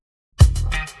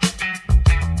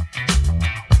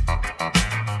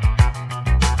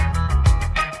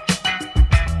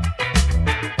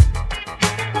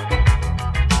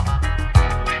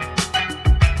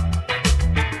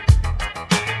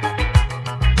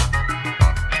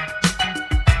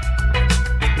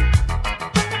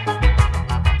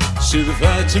See the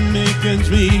fight to make ends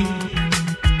meet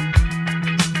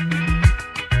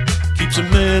keeps a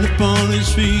man upon his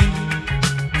feet,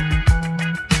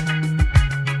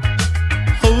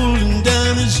 holding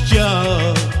down his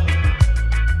job,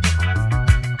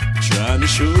 trying to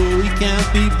show he can't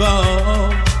be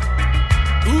bought.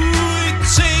 Ooh, it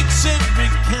takes every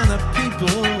kind of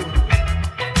people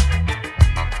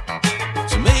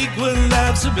to make what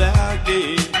life's about,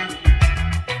 yeah.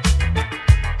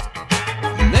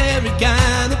 Every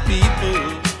kind of people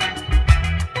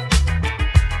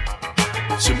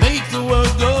to make the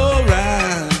world go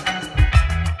round.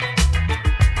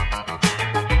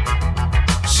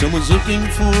 Someone's looking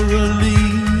for a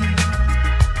lead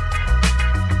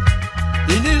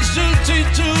in his duty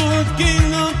to a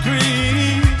king or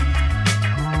creed,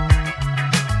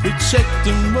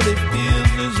 protecting what he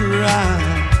feels is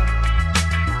right,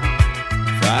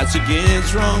 fights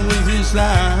against wrong with his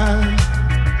life.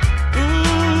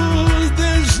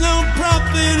 No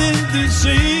profit in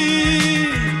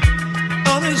deceit.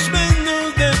 Honest men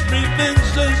know that revenge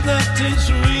does not taste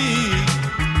sweet.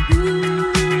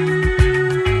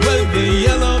 Whether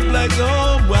yellow, black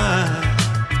or white,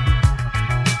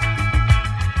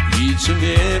 each and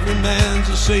every man's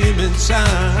the same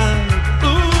inside.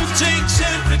 Ooh, it takes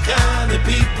every kind of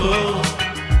people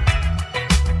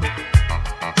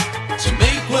to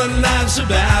make what life's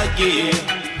about,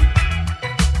 yeah.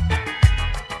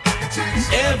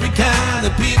 Every kind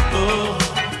of people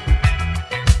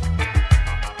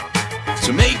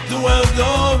to make the world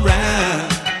go round.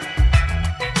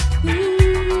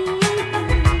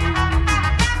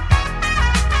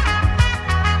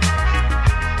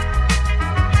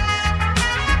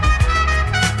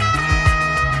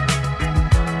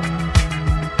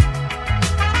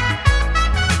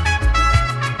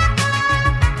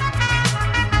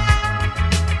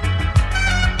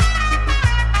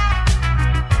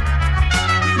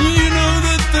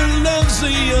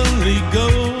 The only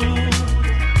goal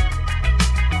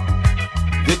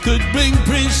that could bring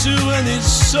praise to any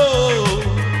soul.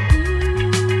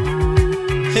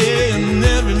 Hey, and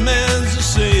every man's the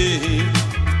same.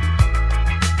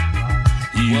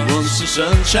 He wants the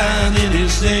sunshine in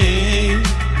his name.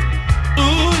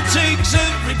 Ooh, it takes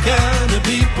every kind of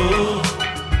people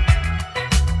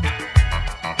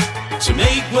to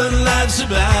make what life's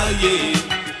about, yeah.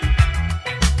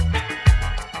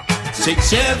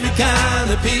 Takes every kind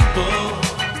of people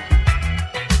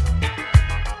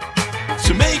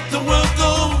to make the world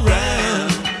go round.